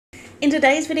In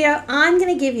today's video, I'm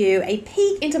going to give you a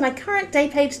peek into my current day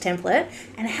page template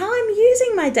and how I'm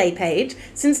using my day page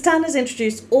since Tana's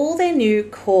introduced all their new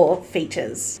core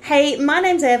features. Hey, my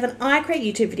name's Ev and I create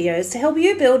YouTube videos to help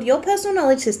you build your personal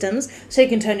knowledge systems so you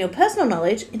can turn your personal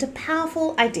knowledge into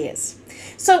powerful ideas.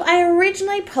 So I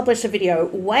originally published a video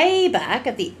way back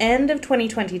at the end of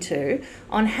 2022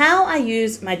 on how I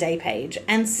use my day page,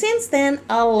 and since then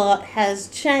a lot has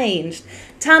changed.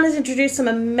 Tana's introduced some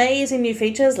amazing new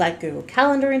features like Google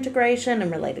Calendar integration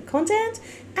and related content,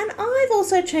 and I've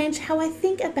also changed how I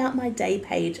think about my day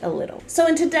page a little. So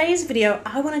in today's video,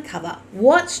 I want to cover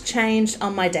what's changed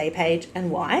on my day page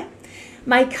and why,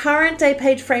 my current day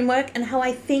page framework and how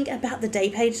I think about the day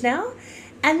page now,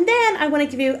 and then I want to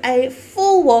give you a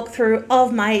full walkthrough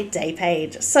of my day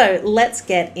page. So let's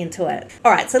get into it.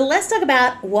 All right, so let's talk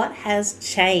about what has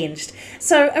changed.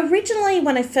 So originally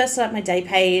when I first started my day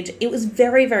page, it was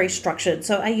very, very structured.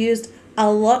 So I used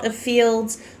a lot of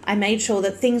fields. I made sure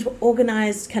that things were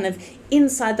organized kind of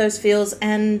inside those fields.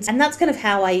 And that's kind of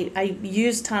how I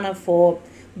used Tana for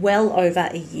well over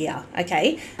a year,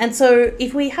 okay? And so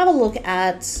if we have a look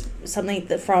at something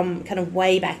that from kind of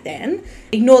way back then,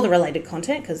 ignore the related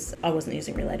content because I wasn't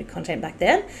using related content back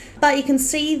then, but you can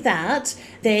see that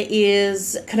there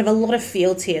is kind of a lot of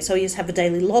fields here. So I used to have a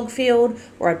daily log field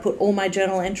where I put all my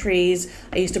journal entries.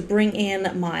 I used to bring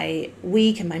in my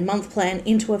week and my month plan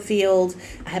into a field.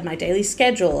 I had my daily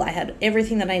schedule. I had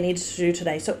everything that I needed to do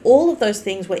today. So all of those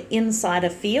things were inside a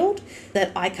field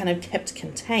that I kind of kept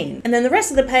contained. And then the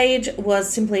rest of the page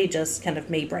was simply just kind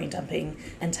of me brain dumping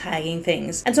and tagging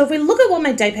things. And so if we look at what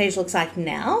my day page looks like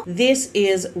now, this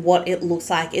is what it looks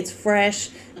like. It's fresh.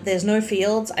 There's no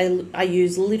fields. I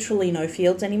use literally no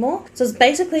fields anymore. So it's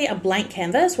basically a blank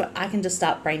canvas where I can just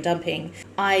start brain dumping.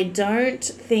 I don't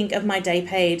think of my day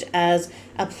page as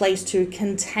a place to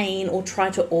contain or try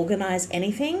to organize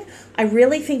anything. I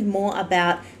really think more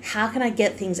about how can I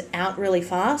get things out really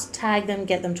fast, tag them,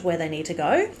 get them to where they need to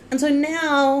go. And so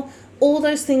now all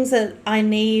those things that I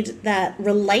need that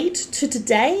relate to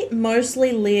today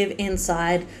mostly live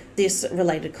inside this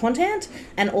related content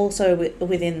and also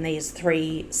within these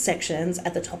three sections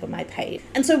at the top of my page.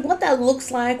 And so what that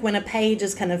looks like when a page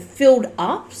is kind of filled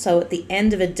up, so at the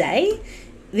end of a day,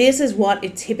 this is what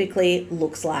it typically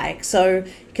looks like. So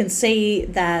you can see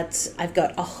that I've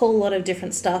got a whole lot of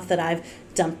different stuff that I've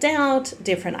dumped out,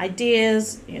 different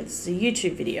ideas. You know, this is a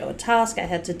YouTube video, a task I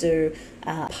had to do,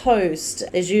 post.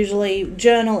 There's usually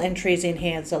journal entries in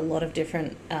here. There's a lot of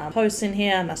different posts in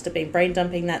here. I must have been brain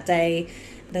dumping that day.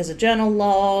 There's a journal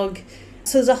log.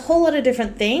 So there's a whole lot of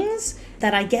different things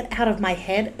that I get out of my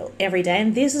head every day.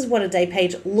 And this is what a day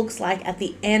page looks like at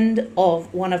the end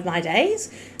of one of my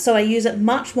days. So I use it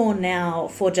much more now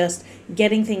for just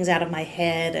getting things out of my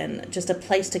head and just a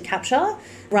place to capture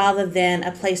rather than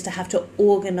a place to have to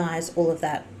organize all of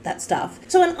that stuff.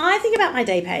 So when I think about my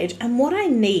day page and what I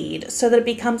need so that it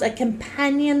becomes a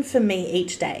companion for me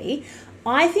each day,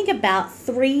 I think about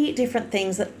three different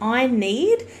things that I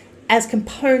need as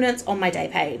components on my day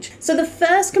page. So the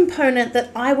first component that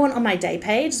I want on my day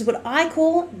page is what I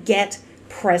call get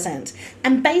present.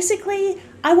 And basically,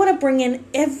 I want to bring in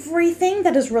everything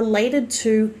that is related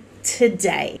to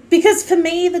today. Because for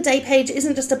me, the day page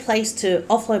isn't just a place to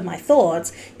offload my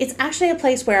thoughts. It's actually a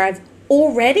place where I've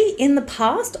already in the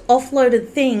past offloaded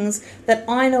things that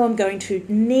I know I'm going to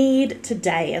need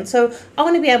today. And so I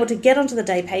want to be able to get onto the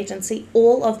day page and see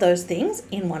all of those things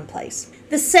in one place.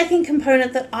 The second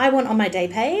component that I want on my day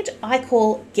page, I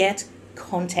call get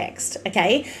context,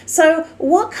 okay? So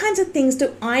what kinds of things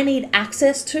do I need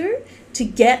access to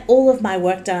get all of my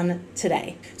work done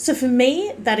today? So for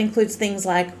me, that includes things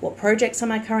like what projects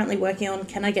am I currently working on?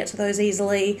 Can I get to those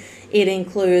easily? It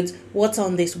includes what's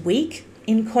on this week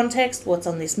in context, what's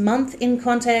on this month in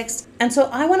context. And so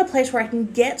I want a place where I can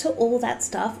get to all that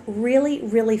stuff really,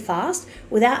 really fast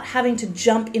without having to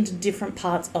jump into different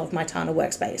parts of my Tana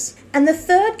workspace. And the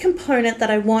third component that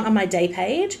I want on my day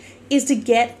page is to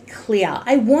get clear.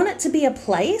 I want it to be a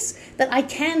place that I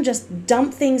can just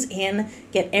dump things in,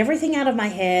 get everything out of my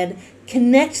head,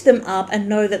 connect them up, and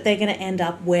know that they're going to end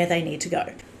up where they need to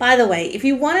go. By the way, if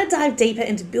you want to dive deeper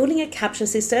into building a capture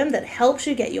system that helps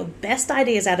you get your best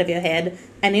ideas out of your head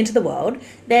and into the world,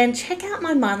 then check out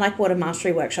my Mind Like Water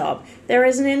Mastery workshop. There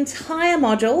is an entire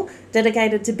module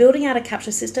dedicated to building out a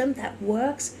capture system that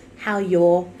works how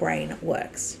your brain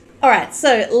works. All right,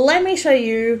 so let me show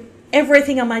you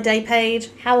everything on my day page,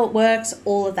 how it works,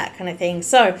 all of that kind of thing.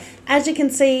 So as you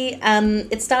can see,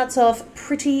 it starts off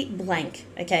pretty blank,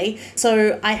 okay?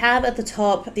 So I have at the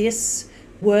top this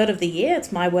word of the year.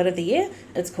 It's my word of the year.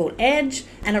 It's called Edge,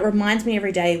 and it reminds me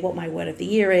every day what my word of the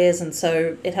year is, and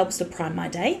so it helps to prime my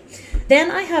day.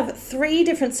 Then I have 3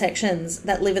 different sections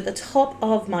that live at the top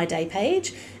of my day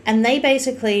page, and they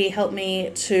basically help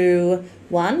me to,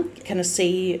 one, kind of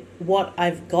see what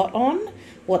I've got on,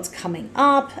 what's coming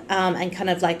up, and kind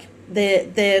of like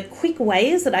the quick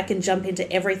ways that I can jump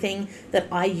into everything that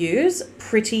I use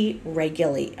pretty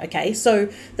regularly. Okay, so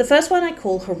the first one I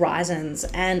call Horizons,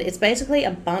 and it's basically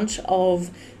a bunch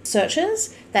of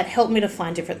searches that help me to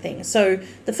find different things. So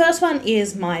the first one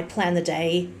is my plan the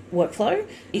day workflow.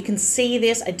 You can see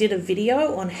this. I did a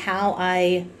video on how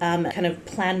I kind of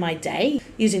plan my day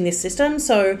using this system.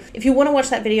 So if you want to watch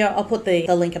that video, I'll put the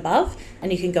link above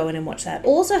and you can go in and watch that.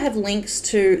 Also have links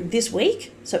to this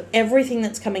week. So everything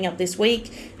that's coming up this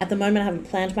week. At the moment, I haven't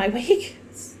planned my week.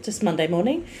 It's just Monday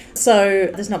morning. So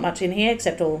there's not much in here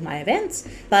except all of my events.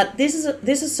 But this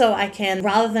is so I can,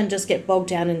 rather than just get bogged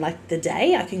down in like the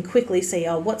day, I can quickly see,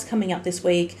 oh, what's coming up this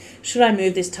week? Should I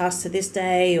move this task to this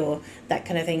day or that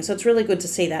kind of thing? So it's really good to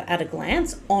see that at a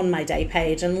glance on my day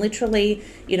page. And literally,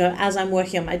 you know, as I'm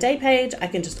working on my day page, I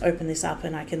can just open this up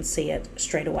and I can see it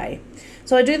straight away.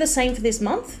 So I do the same for this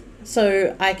month.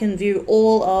 So I can view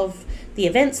all of the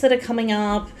events that are coming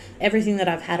up, everything that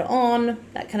I've had on,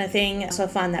 that kind of thing. So I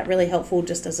find that really helpful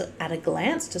just at a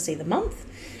glance to see the month.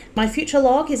 My future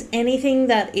log is anything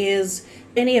that is,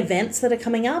 any events that are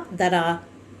coming up that are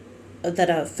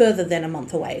further than a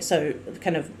month away. So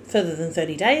kind of further than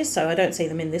 30 days. So I don't see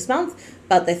them in this month,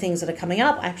 but they're things that are coming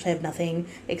up. I actually have nothing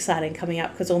exciting coming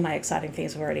up because all my exciting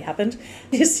things have already happened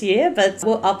this year, but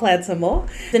I'll plan some more.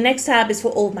 The next tab is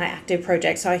for all of my active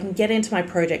projects. So I can get into my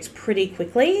projects pretty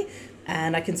quickly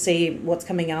and I can see what's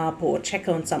coming up or check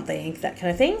on something, that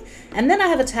kind of thing. And then I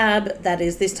have a tab that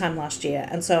is this time last year.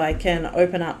 And so I can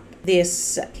open up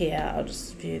this here. I'll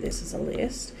just view this as a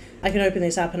list. I can open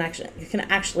this up and you can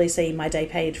actually see my day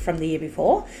page from the year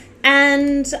before.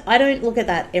 And I don't look at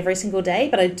that every single day,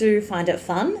 but I do find it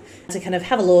fun to kind of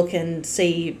have a look and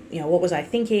see, you know, what was I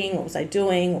thinking? What was I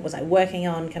doing? What was I working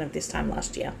on kind of this time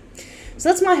last year? So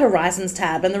that's my Horizons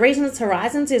tab. And the reason it's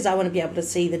Horizons is I want to be able to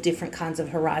see the different kinds of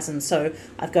horizons. So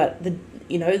I've got the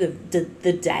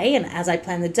day, and as I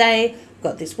plan the day, I've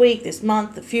got this week, this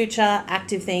month, the future,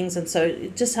 active things. And so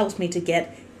it just helps me to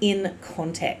get in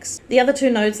context. The other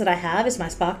 2 nodes that I have is my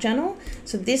Spark journal.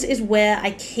 So this is where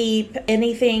I keep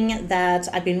anything that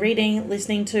I've been reading,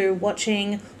 listening to,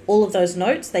 watching, all of those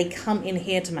notes. They come in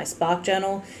here to my Spark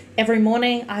journal. Every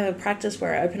morning I have a practice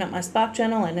where I open up my Spark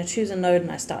journal and I choose a node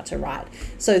and I start to write.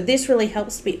 So this really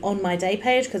helps me on my day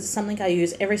page because it's something I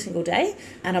use every single day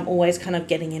and I'm always kind of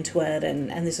getting into it, and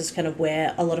this is kind of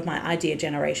where a lot of my idea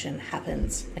generation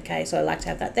happens. Okay, so I like to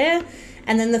have that there.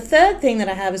 And then the third thing that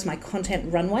I have is my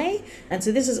content runway. And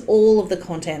so this is all of the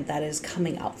content that is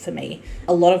coming up for me.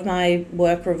 A lot of my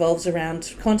work revolves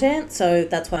around content, so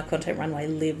that's why content runway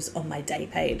lives on my day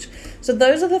page. So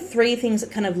those are the 3 things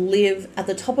that kind of live at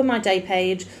the top of my day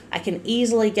page. I can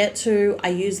easily get to. I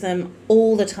use them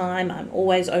all the time. I'm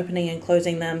always opening and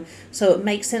closing them. So it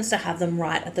makes sense to have them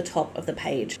right at the top of the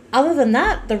page. Other than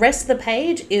that, the rest of the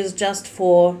page is just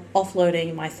for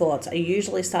offloading my thoughts. I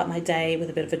usually start my day with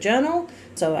a bit of a journal.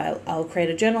 So I'll create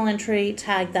a journal entry,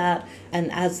 tag that,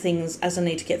 and as I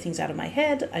need to get things out of my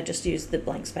head, I just use the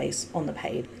blank space on the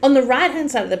page. On the right-hand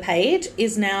side of the page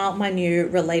is now my new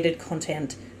related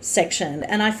content section,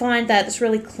 and I find that it's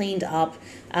really cleaned up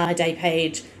my day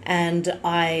page, and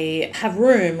I have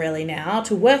room really now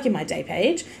to work in my day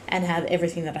page and have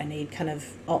everything that I need kind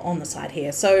of on the side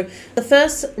here. So the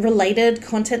first related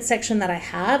content section that I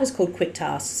have is called quick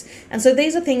tasks. And so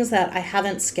these are things that I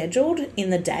haven't scheduled in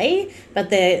the day,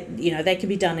 but they can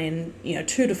be done in 2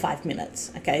 to 5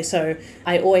 minutes. Okay, so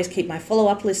I always keep my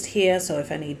follow-up list here. So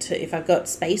if I've got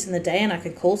space in the day and I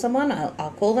can call someone,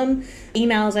 I'll call them.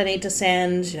 Emails I need to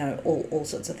send, all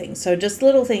sorts of things. So just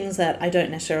little things that I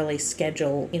don't necessarily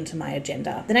schedule into my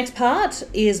agenda. The next part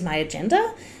is my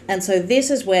agenda. And so this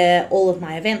is where all of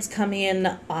my events come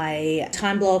in. I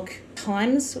time block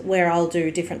times where I'll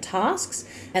do different tasks.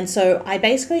 And so I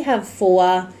basically have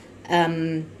 4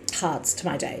 parts to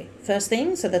my day. First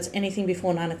thing, so that's anything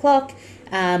before 9 o'clock.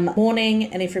 Morning,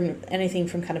 anything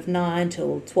from kind of 9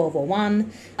 till 12 or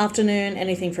 1. Afternoon,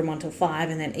 anything from 1 till 5.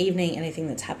 And then evening, anything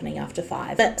that's happening after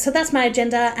 5. So that's my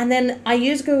agenda. And then I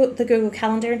use the Google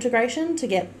Calendar integration to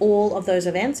get all of those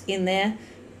events in there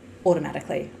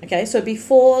automatically. Okay, so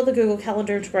before the Google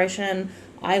Calendar integration,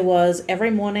 I was every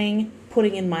morning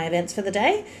putting in my events for the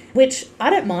day, which I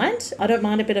don't mind. I don't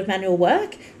mind a bit of manual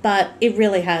work, but it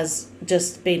really has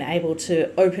just been able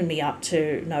to open me up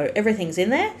to know everything's in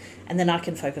there, and then I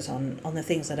can focus on the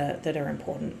things that are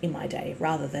important in my day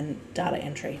rather than data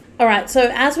entry. All right,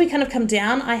 so as we kind of come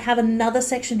down, I have another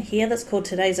section here that's called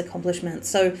today's accomplishments.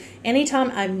 So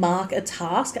anytime I mark a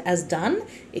task as done,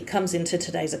 it comes into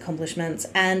today's accomplishments,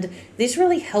 and this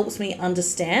really helps me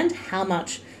understand how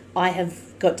much I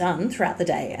have got done throughout the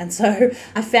day. And so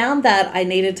I found that I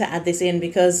needed to add this in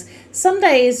because some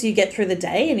days you get through the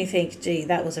day and you think, gee,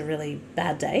 that was a really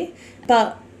bad day.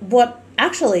 But what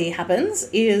actually happens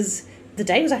is the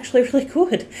day was actually really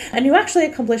good and you actually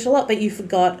accomplished a lot, but you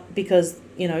forgot because,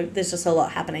 there's just a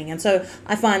lot happening. And so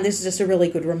I find this is just a really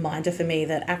good reminder for me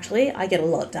that actually I get a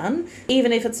lot done,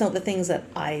 even if it's not the things that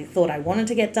I thought I wanted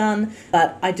to get done,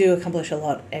 but I do accomplish a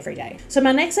lot every day. So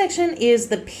my next section is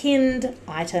the pinned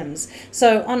items.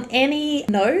 So on any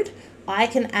node, I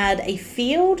can add a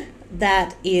field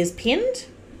that is pinned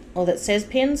or that says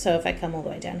pinned. So if I come all the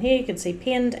way down here, you can see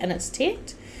pinned and it's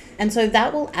ticked. And so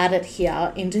that will add it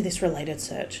here into this related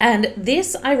search. And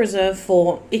this I reserve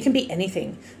for, it can be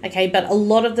anything, okay? But a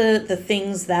lot of the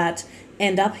things that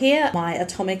end up here, my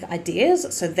atomic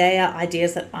ideas. So they are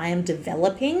ideas that I am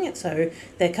developing. So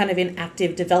they're kind of in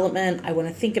active development. I want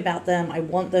to think about them. I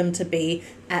want them to be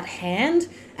at hand.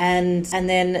 And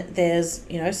then there's,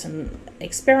 some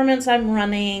experiments I'm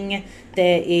running.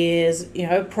 There is,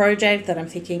 a project that I'm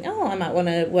thinking, I might want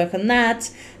to work on that.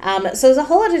 So there's a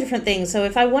whole lot of different things. So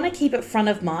if I want to keep it front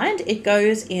of mind, it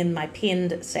goes in my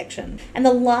pinned section. And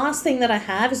the last thing that I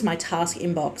have is my task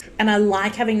inbox. And I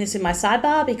like having this in my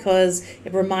sidebar because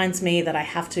it reminds me that I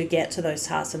have to get to those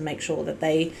tasks and make sure that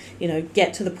they,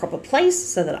 get to the proper place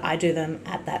so that I do them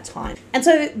at that time. And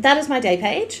so that is my day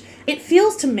page. It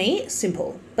feels to me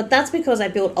simple, but that's because I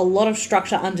built a lot of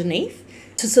structure underneath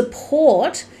to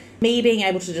support me being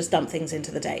able to just dump things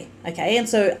into the day. Okay. And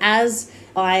so as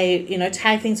I,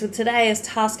 tag things with today, as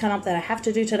tasks come up that I have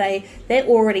to do today, they're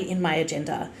already in my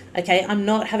agenda. Okay. I'm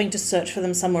not having to search for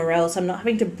them somewhere else. I'm not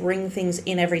having to bring things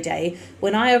in every day.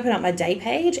 When I open up my day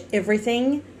page,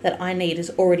 everything that I need is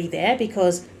already there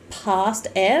because past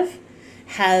Ev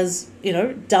has,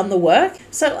 done the work.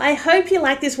 So I hope you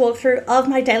like this walkthrough of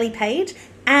my daily page.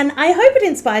 And I hope it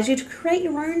inspires you to create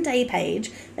your own day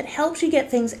page that helps you get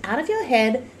things out of your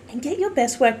head and get your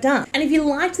best work done. And if you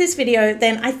liked this video,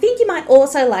 then I think you might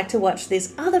also like to watch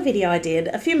this other video I did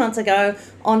a few months ago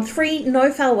on 3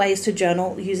 no-fail ways to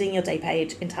journal using your day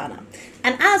page in Tana.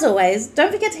 And as always,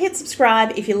 don't forget to hit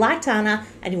subscribe if you like Tana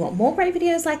and you want more great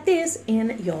videos like this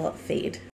in your feed.